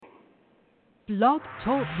Blog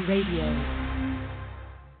Talk Radio.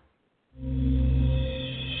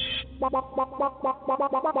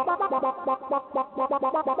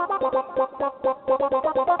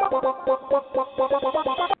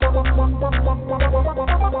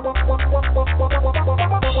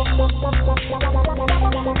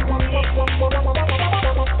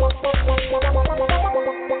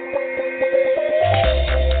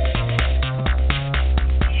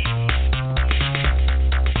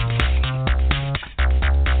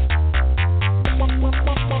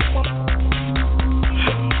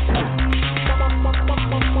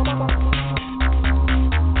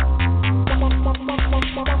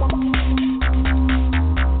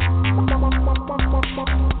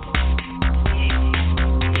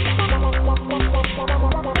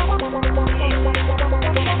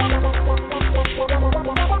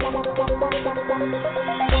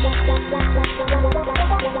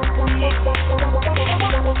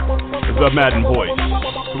 The Madden Voice.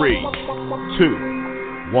 3,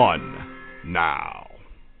 2, 1, now.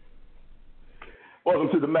 Welcome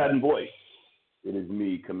to the Madden Voice. It is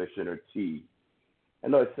me, Commissioner T. I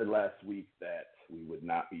know I said last week that we would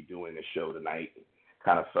not be doing a show tonight.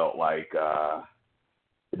 Kind of felt like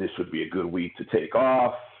this would be a good week to take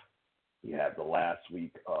off. We have the last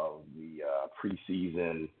week of the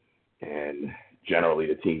preseason, and generally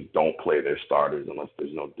the teams don't play their starters unless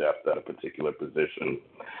there's no depth at a particular position.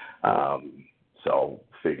 So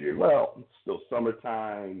figured, well, it's still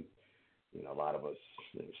summertime. You know, a lot of us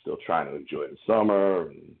are still trying to enjoy the summer,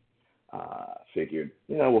 and figured,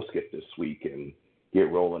 we'll skip this week and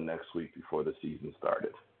get rolling next week before the season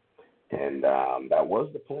started. And that was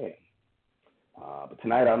the plan. But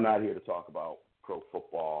tonight I'm not here to talk about pro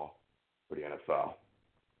football or the NFL.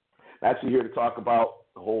 I'm actually here to talk about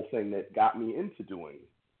the whole thing that got me into doing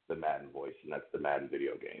the Madden Voice, and that's the Madden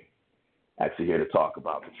video game. Actually here to talk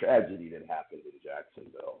about the tragedy that happened in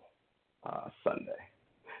Jacksonville Sunday.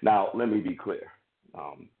 Now, let me be clear.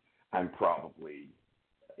 I'm probably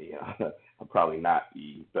not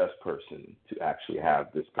the best person to actually have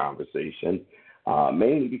this conversation,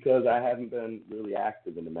 mainly because I haven't been really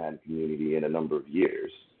active in the Madden community in a number of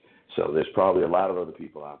years. So there's probably a lot of other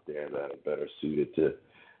people out there that are better suited to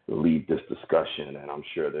lead this discussion, and I'm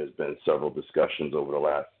sure there's been several discussions over the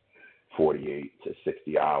last 48 to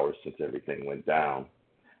 60 hours since everything went down.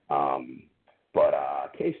 But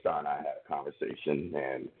KStarr and I had a conversation,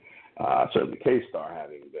 and certainly KStarr,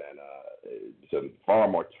 having been far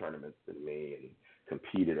more tournaments than me and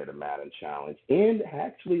competed at a Madden Challenge, and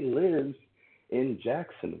actually lives in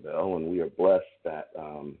Jacksonville, and we are blessed that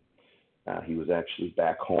he was actually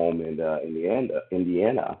back home in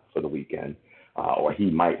Indiana for the weekend, or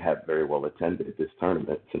he might have very well attended this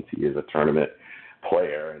tournament since he is a tournament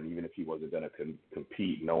player, and even if he wasn't going to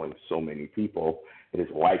compete, knowing so many people, it is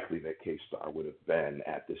likely that KStarr would have been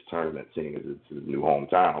at this tournament, seeing as it's his new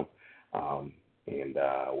hometown. And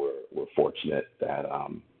we're fortunate that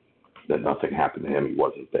nothing happened to him. He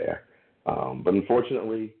wasn't there. But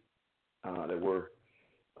unfortunately, there were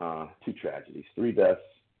 2 tragedies, 3 deaths,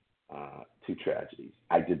 2 tragedies.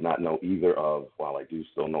 I did not know either of, while I do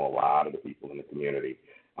still know a lot of the people in the community,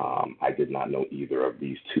 I did not know either of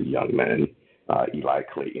these 2 young men, Eli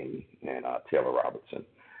Clayton and Taylor Robertson.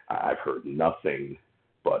 I've heard nothing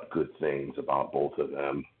but good things about both of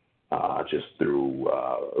them, just through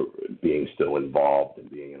being still involved and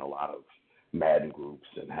being in a lot of Madden groups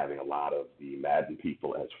and having a lot of the Madden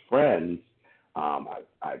people as friends.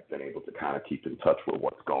 I've been able to kind of keep in touch with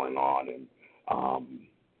what's going on, and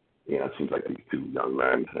it seems like these 2 young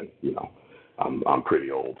men, and I'm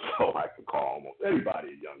pretty old, so I can call almost anybody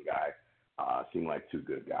a young guy. Seem like 2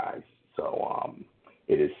 good guys. So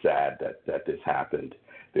it is sad that this happened.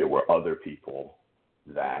 There were other people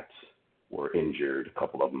that were injured. A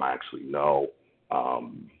couple of them I actually know,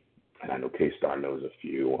 and I know KStarr knows a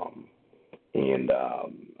few. And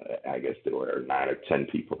I guess there were 9 or 10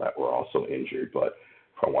 people that were also injured. But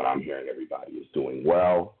from what I'm hearing, everybody is doing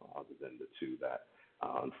well, other than the 2 that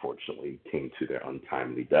unfortunately came to their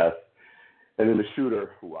untimely death. And then the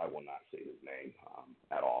shooter, who I will not say his name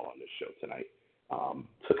at all on this show tonight,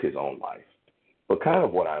 took his own life. But kind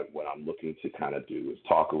of what I'm looking to kind of do is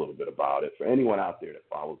talk a little bit about it. For anyone out there that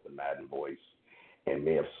follows the Madden Voice and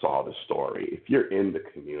may have saw the story, if you're in the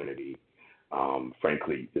community,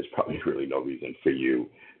 frankly, there's probably really no reason for you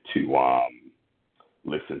to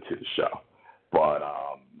listen to the show. But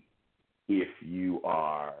if you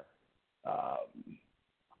are,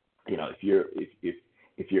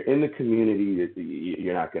 if you're in the community,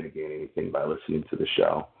 you're not going to gain anything by listening to the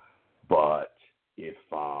show. But if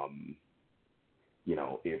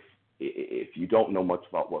you don't know much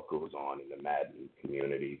about what goes on in the Madden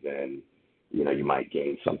community, then you might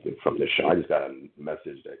gain something from this show. I just got a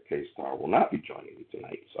message that KStarr will not be joining me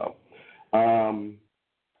tonight. So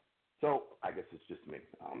I guess it's just me.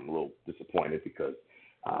 I'm a little disappointed because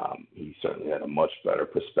he certainly had a much better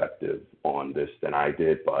perspective on this than I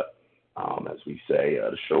did. But as we say,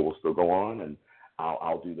 the show will still go on, and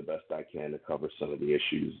I'll do the best I can to cover some of the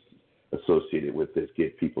issues associated with this,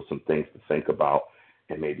 give people some things to think about,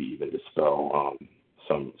 and maybe even dispel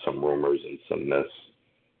some rumors and some myths.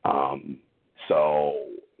 So,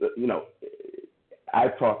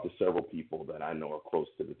 I've talked to several people that I know are close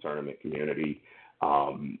to the tournament community,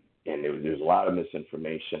 and there's a lot of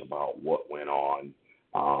misinformation about what went on.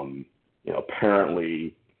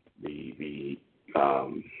 Apparently the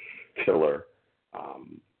killer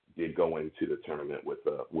did go into the tournament with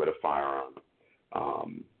a firearm.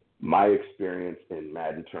 My experience in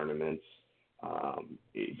Madden tournaments,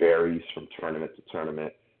 it varies from tournament to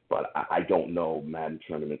tournament, but I don't know Madden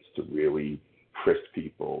tournaments to really frisk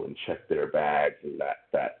people and check their bags and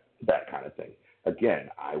that kind of thing. Again,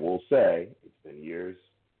 I will say it's been years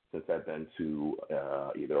since I've been to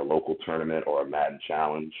either a local tournament or a Madden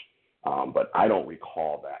challenge, but I don't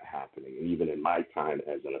recall that happening. And even in my time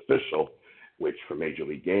as an official, which for Major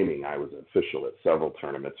League Gaming, I was an official at several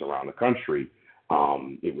tournaments around the country,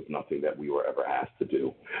 it was nothing that we were ever asked to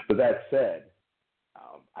do. But that said,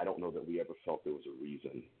 I don't know that we ever felt there was a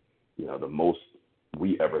reason. The most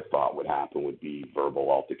we ever thought would happen would be verbal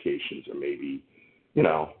altercations or maybe,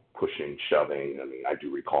 pushing, shoving. I mean, I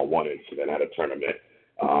do recall one incident at a tournament.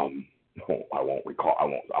 I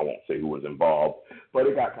won't say who was involved, but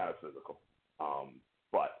it got kind of physical.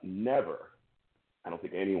 But never, I don't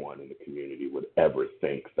think anyone in the community would ever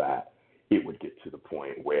think that it would get to the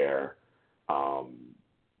point where,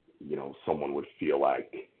 someone would feel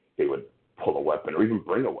like they would pull a weapon or even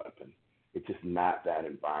bring a weapon. It's just not that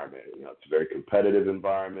environment. It's a very competitive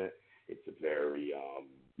environment. It's a very,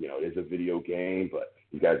 it is a video game, but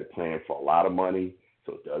you guys are playing for a lot of money.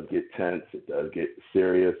 So it does get tense. It does get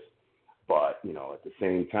serious. But, at the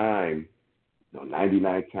same time,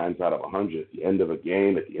 99 times out of 100, at the end of a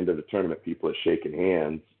game, at the end of the tournament, people are shaking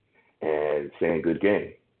hands and saying good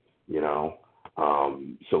game,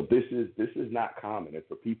 So this is not common. And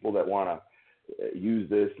for people that want to use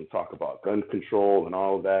this and talk about gun control and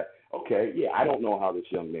all of that, okay, yeah, I don't know how this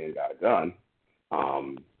young man got a gun.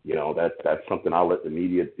 That's something I'll let the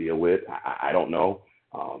media deal with. I don't know.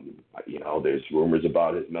 There's rumors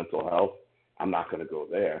about his mental health. I'm not going to go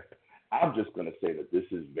there. I'm just going to say that this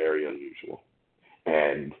is very unusual.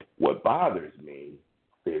 And what bothers me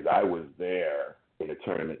is I was there in a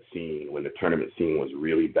tournament scene when the tournament scene was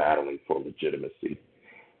really battling for legitimacy.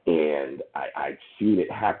 And I've seen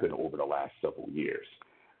it happen over the last several years.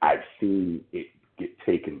 I've seen it get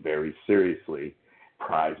taken very seriously.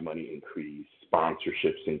 Prize money increase,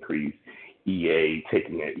 sponsorships increase, EA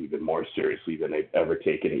taking it even more seriously than they've ever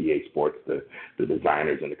taken EA Sports, the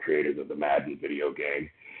designers and the creators of the Madden video game.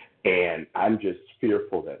 And I'm just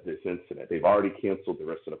fearful that this incident, they've already canceled the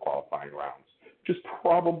rest of the qualifying rounds, which is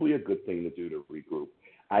probably a good thing to do to regroup.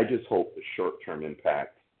 I just hope the short-term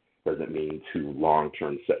impact doesn't mean too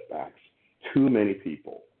long-term setbacks. Too many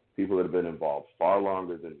people that have been involved far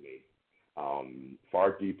longer than me,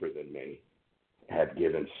 far deeper than me, have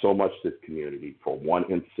given so much to this community for one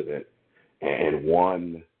incident and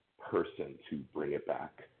one person to bring it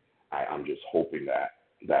back. I'm just hoping that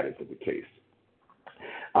isn't the case.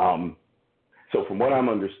 So from what I'm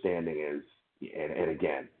understanding is, and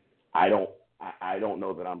again, I don't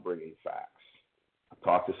know that I'm bringing facts. I've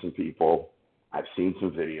talked to some people. I've seen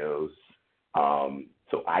some videos.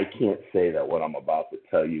 So I can't say that what I'm about to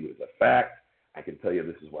tell you is a fact. I can tell you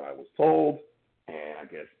this is what I was told, and I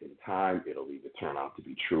guess in time it'll either turn out to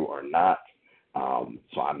be true or not.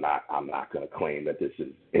 So I'm not going to claim that this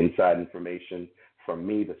is inside information. For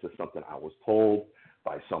me, this is something I was told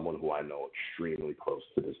by someone who I know extremely close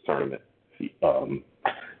to this tournament scene,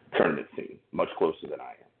 much closer than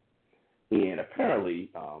I am. And apparently,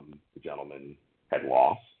 the gentleman had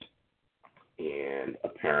lost, and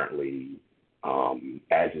apparently,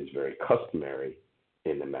 as is very customary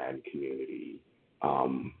in the Madden community,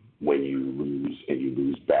 when you lose and you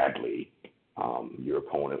lose badly, your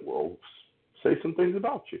opponent will say some things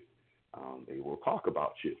about you. They will talk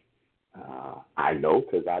about you. I know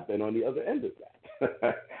because I've been on the other end of that.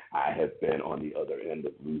 I have been on the other end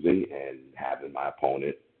of losing and having my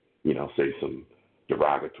opponent, say some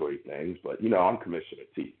derogatory things. But I'm Commissioner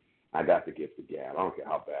T. I got the gift of gab. I don't care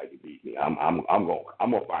how bad you beat me. I'm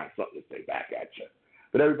gonna find something to say back at you.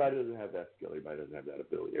 But everybody doesn't have that skill. Everybody doesn't have that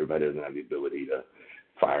ability. Everybody doesn't have the ability to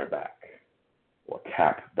fire back or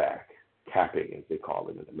cap back, capping as they call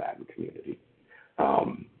it in the Madden community.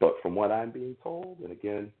 But from from what I'm being told, and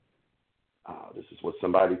again, this is what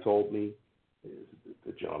somebody told me, is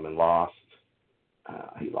the gentleman lost.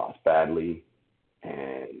 He lost badly,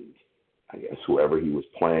 and I guess whoever he was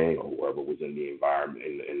playing or whoever was in the environment,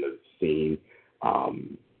 in the scene,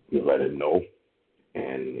 he let him know,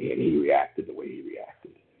 and he reacted the way he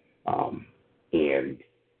reacted. And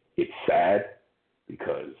it's sad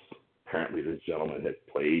because apparently this gentleman had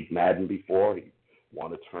played Madden before. He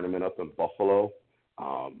won a tournament up in Buffalo.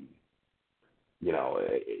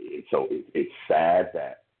 So it's sad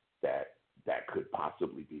that could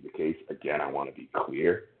possibly be the case. Again, I want to be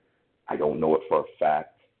clear. I don't know it for a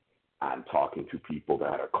fact. I'm talking to people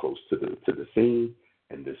that are close to the scene,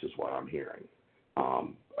 and this is what I'm hearing.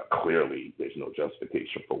 Clearly, there's no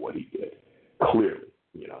justification for what he did. Clearly,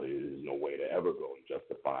 there's no way to ever go and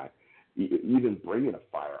justify even bringing a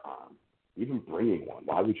firearm, even bringing one.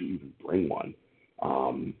 Why would you even bring one?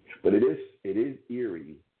 But it is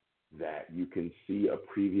eerie that you can see a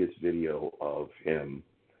previous video of him,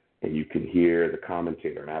 and you can hear the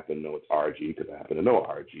commentator. And I happen to know it's RG because I happen to know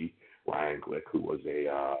RG, Ryan Glick, who was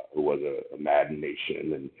a Madden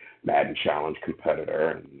Nation and Madden Challenge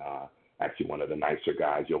competitor, and actually one of the nicer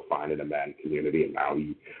guys you'll find in the Madden community. And now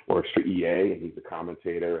he works for EA, and he's a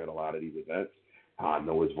commentator at a lot of these events. I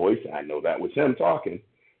know his voice, and I know that was him talking.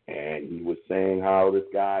 And he was saying how this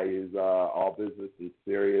guy is all business and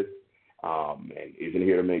serious, and isn't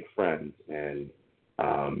here to make friends. And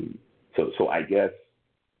so I guess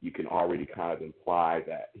you can already kind of imply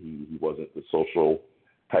that he wasn't the social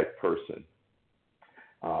type person.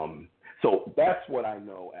 So that's what I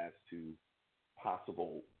know as to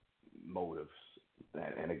possible motives.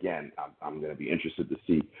 And again, I'm going to be interested to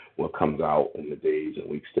see what comes out in the days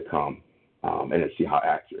and weeks to come, and to see how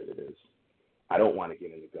accurate it is. I don't want to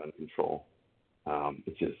get into gun control.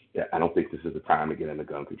 It's just, I don't think this is the time to get into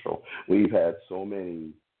gun control. We've had so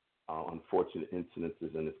many unfortunate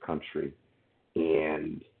incidences in this country,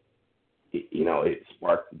 and it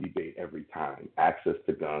sparks the debate every time. Access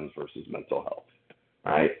to guns versus mental health,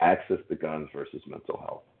 right? Access to guns versus mental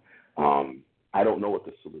health. I don't know what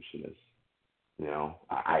the solution is.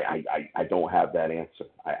 I don't have that answer.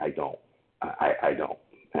 I don't.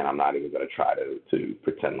 And I'm not even going to try to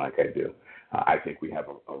pretend like I do. I think we have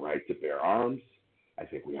a right to bear arms. I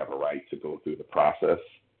think we have a right to go through the process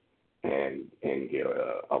and get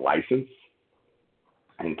a license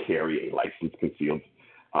and carry a licensed concealed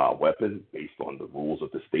weapon based on the rules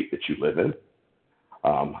of the state that you live in.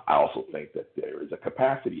 I also think that there is a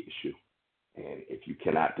capacity issue. And if you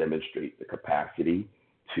cannot demonstrate the capacity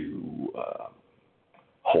to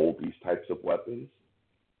hold these types of weapons,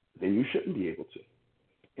 then you shouldn't be able to.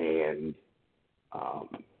 And I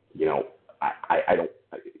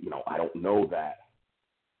don't know that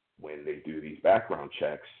when they do these background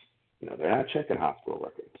checks, they're not checking hospital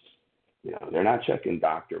records. They're not checking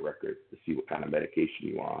doctor records to see what kind of medication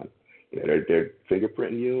you're on. They're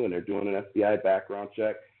fingerprinting you, and they're doing an FBI background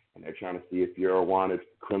check, and they're trying to see if you're a wanted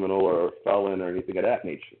criminal or a felon or anything of that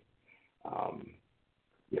nature.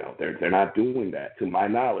 They're not doing that. To my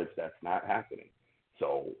knowledge, that's not happening.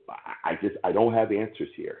 So I don't have answers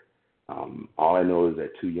here. All I know is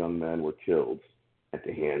that 2 young men were killed at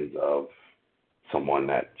the hands of someone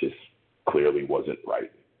that just clearly wasn't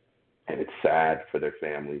right. And it's sad for their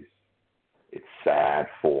families. It's sad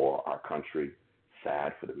for our country.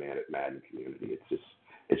 Sad for the Madden community.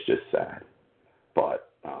 It's just sad. But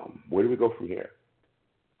where do we go from here?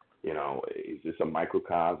 Is this a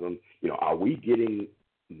microcosm? Are we getting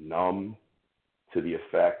numb to the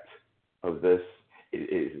effect of this?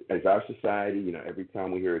 As our society, every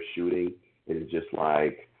time we hear a shooting, it is just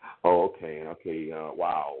like, oh, okay,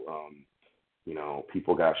 wow,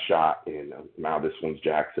 people got shot in, now this one's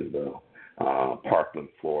Jacksonville, Parkland,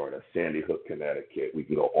 Florida, Sandy Hook, Connecticut. We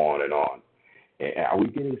can go on and on. And are we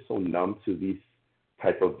getting so numb to these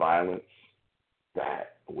type of violence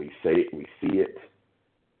that we see it,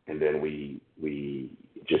 and then we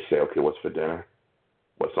just say, okay, what's for dinner?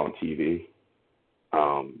 What's on TV?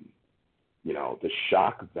 The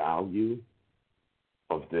shock value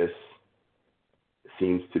of this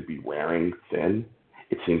seems to be wearing thin.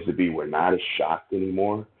 It seems to be we're not as shocked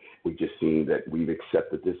anymore. We just seem that we've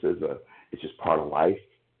accepted this as it's just part of life.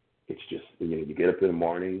 It's just, you get up in the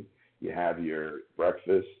morning, you have your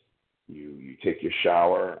breakfast, you take your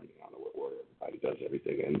shower. I don't know what order everybody does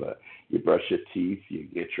everything in, but you brush your teeth, you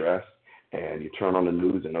get dressed, and you turn on the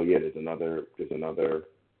news and, oh yeah, there's another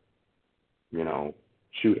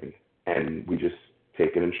shooting. And we just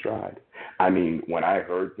take it in stride. I mean, when I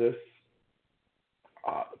heard this,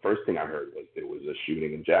 the first thing I heard was there was a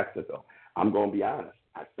shooting in Jacksonville. I'm going to be honest.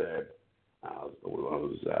 I said, I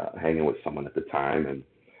was hanging with someone at the time, and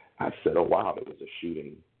I said, oh, wow, there was a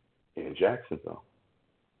shooting in Jacksonville.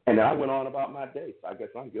 And then I went on about my day. So I guess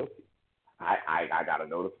I'm guilty. I got a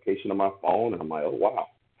notification on my phone, and I'm like, oh, wow.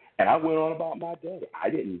 And I went on about my day. I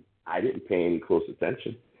didn't pay any close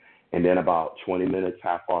attention. And then about 20 minutes,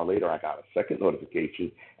 half hour later, I got a second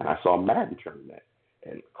notification, and I saw a Madden tournament.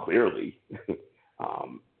 And clearly,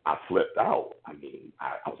 I flipped out. I mean,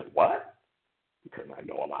 I was like, what? Because I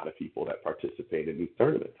know a lot of people that participate in these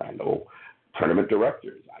tournaments. I know tournament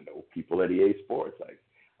directors. I know people at EA Sports. Like,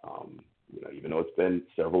 even though it's been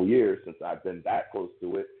several years since I've been that close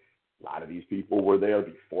to it, a lot of these people were there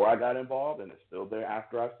before I got involved, and they're still there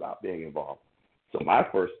after I stopped being involved. So my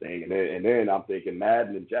first thing, and then I'm thinking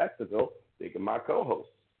Madden in Jacksonville, thinking my co-host,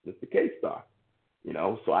 Mr. KStarr.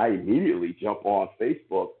 So I immediately jump on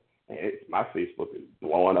Facebook, and my Facebook is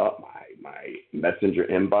blowing up. My messenger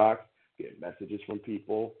inbox, getting messages from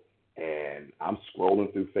people, and I'm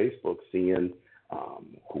scrolling through Facebook, seeing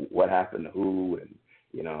what happened to who, and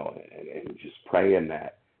and just praying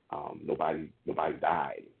that nobody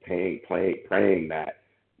died, praying that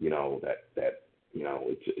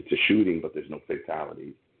it's a shooting, but there's no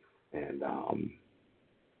fatalities, and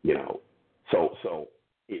so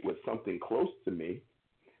it was something close to me.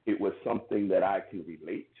 It was something that I can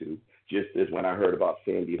relate to, just as when I heard about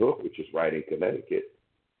Sandy Hook, which is right in Connecticut.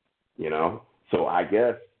 So I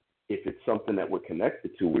guess if it's something that we're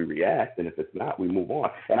connected to, we react, and if it's not, we move on.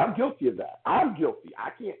 And I'm guilty of that. I'm guilty.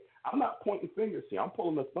 I'm not pointing fingers here. I'm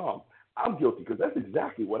pulling the thumb. I'm guilty because that's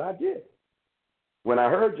exactly what I did. When I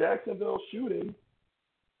heard Jacksonville shooting,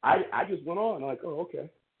 I just went on like, oh, okay.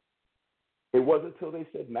 It wasn't until they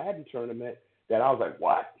said Madden tournament that I was like,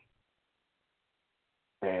 what?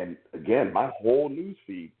 And again, my whole news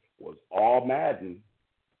feed was all Madden.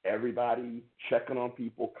 Everybody checking on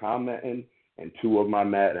people, commenting, and two of my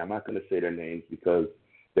Madden, I'm not going to say their names because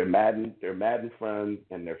they're Madden friends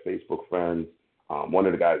and they're Facebook friends. One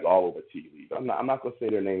of the guys all over TV. I'm not going to say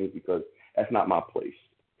their names because that's not my place.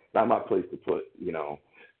 It's not my place to put,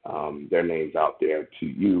 their names out there to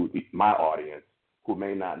you, my audience, who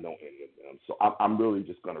may not know any of them. So I'm really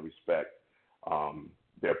just going to respect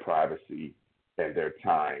their privacy and their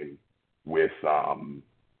time with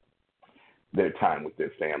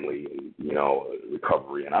their family and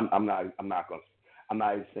recovery. And I'm not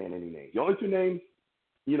even saying any names. The only two names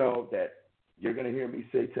that you're going to hear me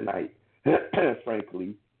say tonight,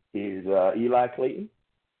 frankly, is Eli Clayton,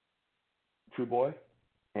 True Boy,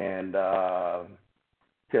 and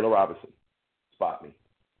Taylor Robinson. Spot me.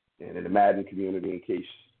 And in the Madden community, in case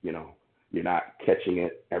you're not catching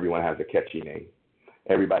it, everyone has a catchy name.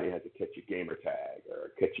 Everybody has a catchy gamer tag or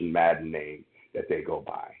a catchy Madden name that they go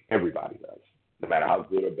by. Everybody does. No matter how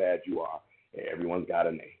good or bad you are, everyone's got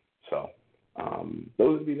a name. So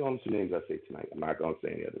those would be the only two names I say tonight. I'm not going to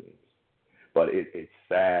say any other names. But it's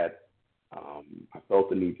sad. I felt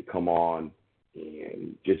the need to come on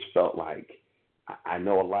and just felt like I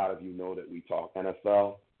know a lot of you know that we talk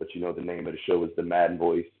NFL, but the name of the show is the Madden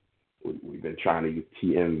Voice. We've been trying to use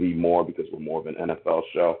TMV more because we're more of an NFL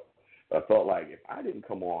show. But I felt like if I didn't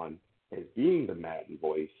come on as being the Madden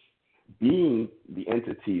Voice, being the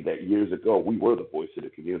entity that years ago we were the voice of the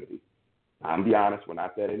community. I'm be honest, we're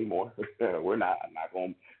not that anymore. We're not. I'm not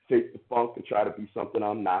going to fake the funk and try to be something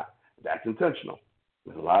I'm not. That's intentional.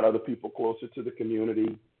 There's a lot of other people closer to the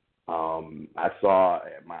community. I saw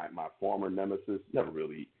my former nemesis, not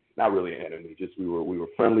really an enemy, just we were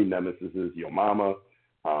friendly nemesises. Your mama,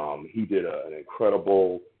 he did an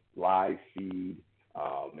incredible live feed.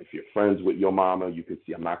 If you're friends with your mama, you can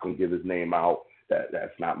see. I'm not going to give his name out.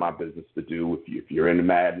 That's not my business to do. If you're in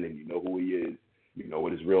Madden and you know who he is, you know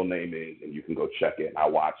what his real name is, and you can go check it. I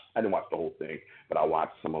didn't watch the whole thing, but I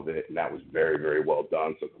watched some of it, and that was very, very well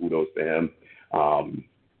done. So kudos to him.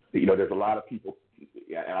 There's a lot of people,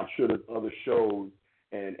 and I'm sure there's other shows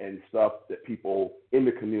and stuff that people in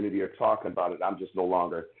the community are talking about it. I'm just no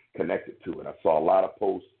longer connected to it. I saw a lot of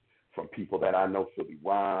posts from people that I know, Philly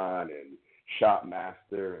Ron and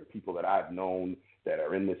Shopmaster, and people that I've known that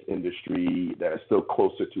are in this industry that are still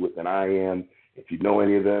closer to it than I am. If you know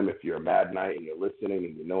any of them, if you're a Maddenite and you're listening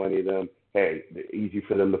and you know any of them, hey, they're easy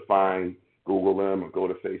for them to find. Google them or go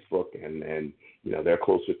to Facebook, and they're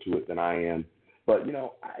closer to it than I am. But,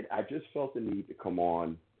 I just felt the need to come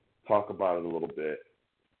on, talk about it a little bit,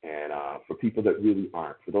 and for people that really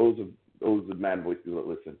aren't, for those of Madden Voice people that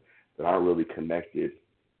listen, that aren't really connected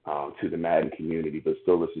to the Madden community, but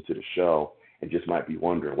still listen to the show and just might be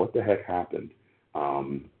wondering, what the heck happened?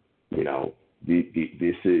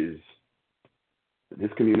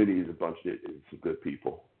 This community is a bunch of some good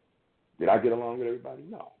people. Did I get along with everybody?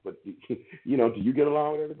 No. But, do you get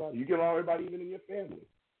along with everybody? You get along with everybody even in your family?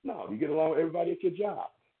 No. You get along with everybody at your job?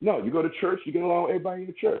 No, you go to church, you get along with everybody in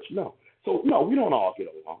the church. No. So, no, we don't all get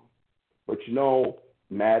along. But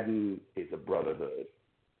Madden is a brotherhood.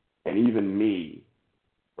 And even me,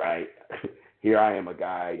 right? Here I am, a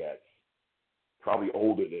guy that's probably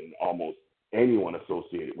older than almost anyone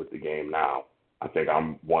associated with the game now. I think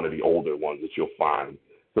I'm one of the older ones that you'll find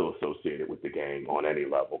still associated with the game on any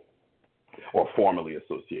level or formerly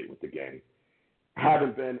associated with the game.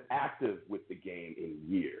 Haven't been active with the game in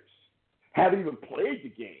years. Haven't even played the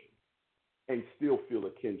game and still feel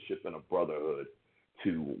a kinship and a brotherhood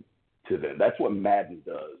to them. That's what Madden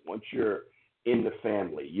does. Once you're in the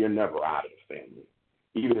family, you're never out of the family.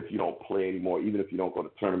 Even if you don't play anymore, even if you don't go to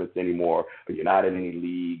tournaments anymore, or you're not in any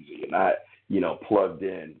leagues, or you're not, plugged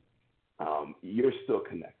in, you're still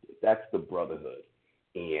connected. That's the brotherhood.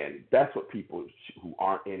 And that's what people who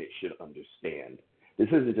aren't in it should understand. This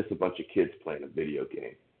isn't just a bunch of kids playing a video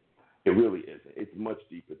game. It really isn't. It's much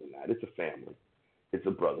deeper than that. It's a family. It's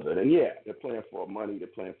a brotherhood. And, yeah, they're playing for money. They're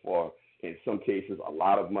playing for, in some cases, a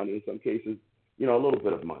lot of money. In some cases, a little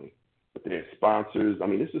bit of money. But they're sponsors. I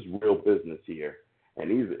mean, this is real business here. And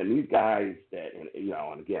these guys that, and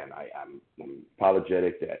again, I'm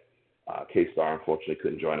apologetic that KStarr unfortunately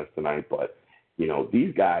couldn't join us tonight. But,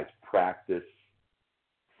 these guys practice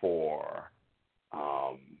for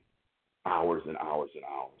hours and hours and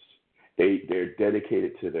hours. They're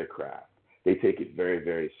dedicated to their craft. They take it very,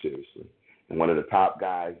 very seriously. And one of the top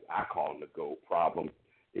guys, I call him the GOAT. Problem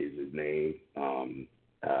is his name.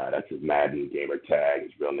 That's his Madden gamer tag.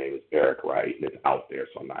 His real name is Eric Wright, and it's out there,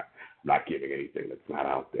 so I'm not giving anything that's not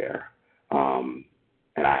out there.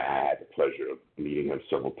 And I had the pleasure of meeting him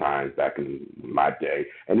several times back in my day,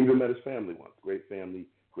 and even met his family once. Great family,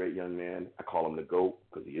 great young man. I call him the GOAT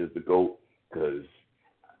because he is the GOAT, because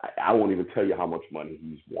I won't even tell you how much money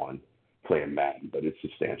he's won playing Madden, but it's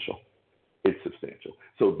substantial. It's substantial.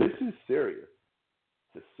 So this is serious.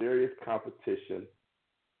 It's a serious competition,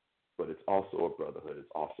 but it's also a brotherhood.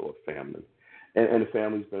 It's also a family. And the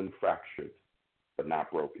family's been fractured, but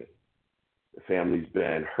not broken. The family's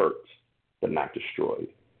been hurt, but not destroyed.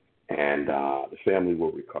 And the family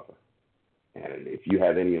will recover. And if you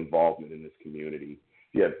have any involvement in this community,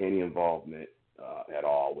 if you have any involvement at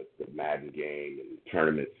all with the Madden game and the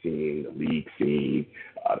tournament scene, the league scene,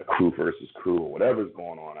 the crew versus crew, or whatever's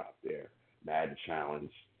going on out there, Madden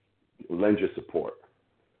Challenge, lend your support.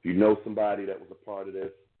 If you know somebody that was a part of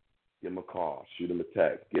this, give them a call, shoot them a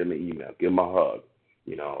text, give them an email, give them a hug.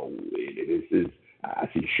 I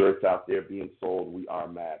see shirts out there being sold. We are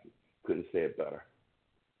Madden. Couldn't say it better.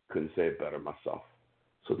 Couldn't say it better myself.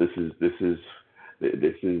 So this is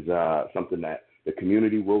something that the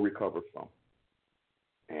community will recover from.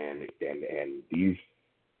 And these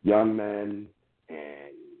young men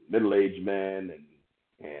and middle-aged men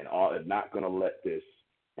and all are not going to let this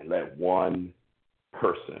and let one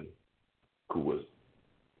person who was,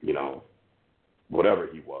 whatever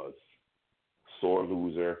he was, sore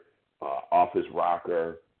loser, off his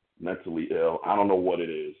rocker, mentally ill, I don't know what it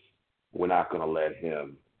is. We're not going to let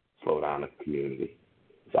him slow down the community.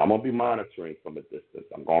 So I'm going to be monitoring from a distance.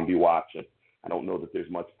 I'm going to be watching. I don't know that there's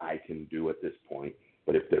much I can do at this point,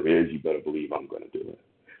 but if there is, you better believe I'm going to do it.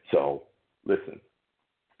 So listen,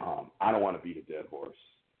 I don't want to beat a dead horse.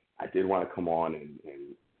 I did want to come on and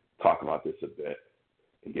talk about this a bit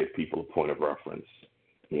and give people a point of reference.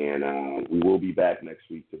 And we will be back next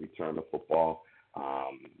week to return to football.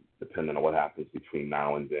 Depending on what happens between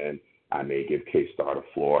now and then, I may give KStarr the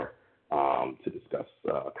floor to discuss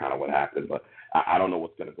kind of what happened. But I don't know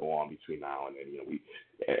what's going to go on between now and then.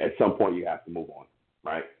 At some point you have to move on,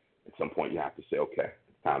 right? At some point you have to say, okay,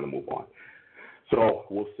 it's time to move on. So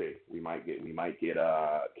we'll see. We might get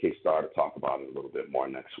KStarr to talk about it a little bit more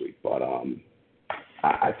next week. But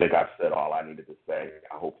I think I've said all I needed to say.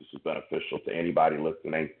 I hope this was beneficial to anybody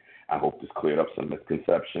listening. I hope this cleared up some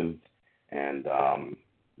misconceptions. And,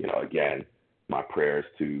 again, my prayers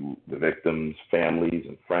to the victims, families,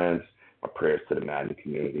 and friends. My prayers to the Madden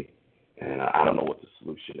community. And I don't know what the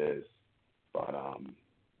solution is, but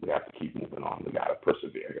we have to keep moving on. We got to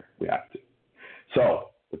persevere here. We have to.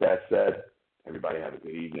 So with that said, everybody have a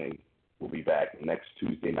good evening. We'll be back next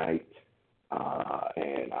Tuesday night.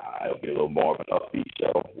 And it'll be a little more of an upbeat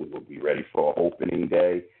show. We will be ready for opening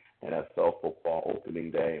day, NFL football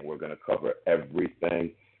opening day, and we're going to cover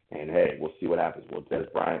everything. And, hey, we'll see what happens. Will Des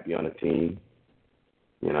Bryant be on the team?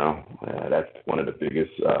 That's one of the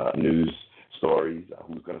biggest news stories.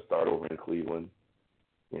 Who's going to start over in Cleveland?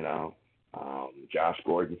 Josh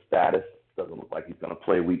Gordon's status doesn't look like he's going to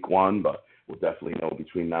play week 1, but we'll definitely know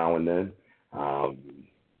between now and then.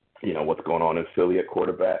 What's going on in Philly at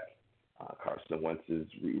quarterback. Carson Wentz's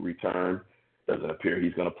return. Doesn't appear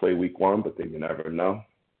he's going to play week 1, but then you never know.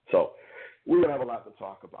 we're going to have a lot to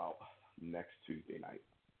talk about next Tuesday night.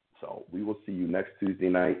 So we will see you next Tuesday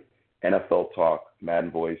night. NFL Talk,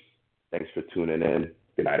 Madden Voice. Thanks for tuning in.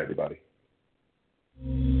 Good night, everybody.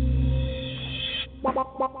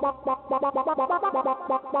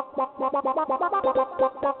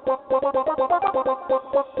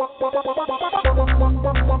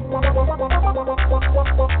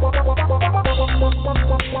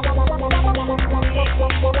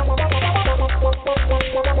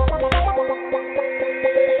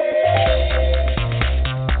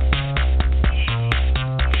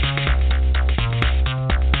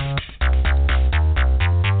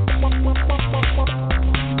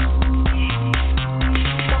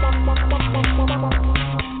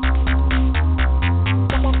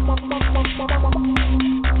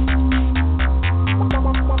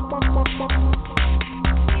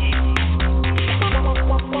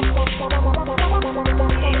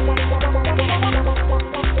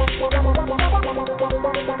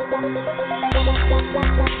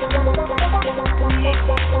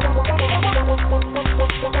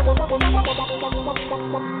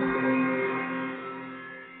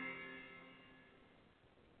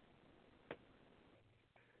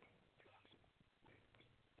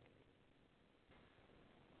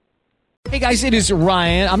 Hey guys, it is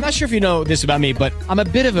Ryan. I'm not sure if you know this about me, but I'm a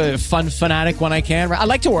bit of a fun fanatic when I can. I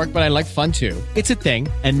like to work, but I like fun too. It's a thing.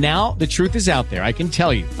 And now the truth is out there. I can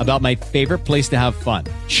tell you about my favorite place to have fun.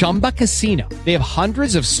 Chumba Casino. They have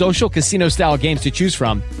hundreds of social casino style games to choose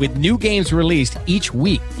from with new games released each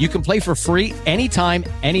week. You can play for free anytime,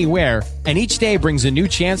 anywhere. And each day brings a new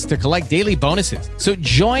chance to collect daily bonuses. So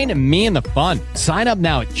join me in the fun. Sign up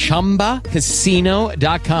now at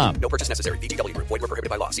ChumbaCasino.com. No purchase necessary. VGW Group. Void where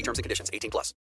prohibited by law. See terms and conditions. 18+.